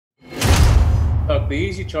the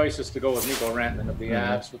easy choice is to go with Nico Rantanen of the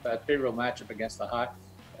Avs with that favorable matchup against the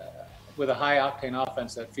with a high-octane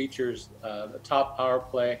offense that features the top power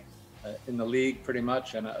play in the league pretty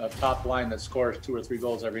much, and a top line that scores 2 or 3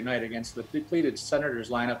 goals every night against the depleted Senators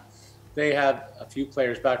lineup. They had a few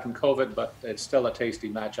players back from COVID, but it's still a tasty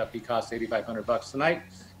matchup. He costs $8,500 tonight.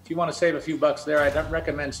 If you want to save a few bucks there, I'd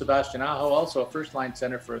recommend Sebastian, also a first-line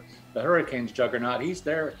center for the Hurricanes juggernaut. He's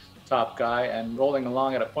their top guy and rolling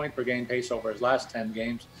along at a point-per-game pace over his last 10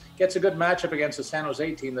 games. Gets a good matchup against the San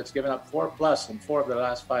Jose team that's given up 4+ in 4 of the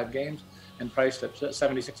last 5 games and priced at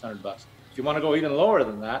 $7,600. If you want to go even lower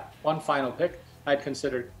than that, one final pick, I'd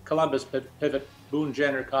consider Columbus pivot Boone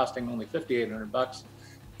Jenner, costing only $5,800.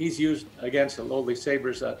 He's used against the lowly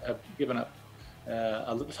Sabres that have given up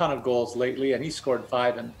a ton of goals lately, and he scored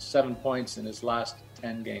 5 and 7 points in his last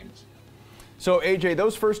 10 games. So, AJ,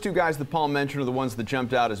 those first 2 guys that Paul mentioned are the ones that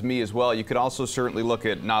jumped out as me as well. You could also certainly look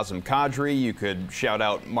at Nazem Kadri. You could shout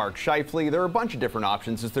out Mark Scheifele. There are a bunch of different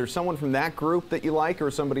options. Is there someone from that group that you like,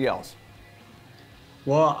 or somebody else?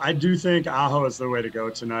 Well, I do think Aho is the way to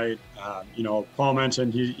go tonight. Paul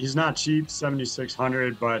mentioned he's not cheap,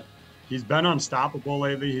 $7,600, but he's been unstoppable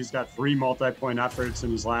lately. He's got 3 multi-point efforts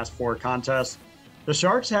in his last 4 contests. The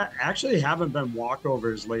Sharks actually haven't been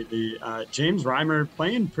walkovers lately. James Reimer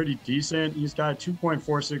playing pretty decent. He's got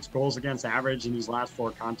 2.46 goals against average in his last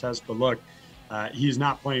 4 contests. But look, he's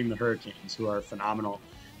not playing the Hurricanes, who are phenomenal.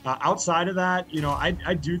 Outside of that,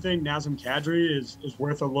 I do think Nazem Kadri is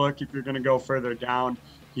worth a look if you're going to go further down.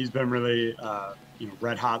 He's been really,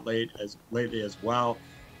 red hot lately as well.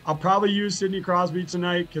 I'll probably use Sidney Crosby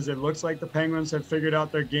tonight because it looks like the Penguins have figured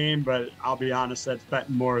out their game, but I'll be honest, that's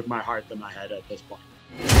betting more with my heart than my head at this point.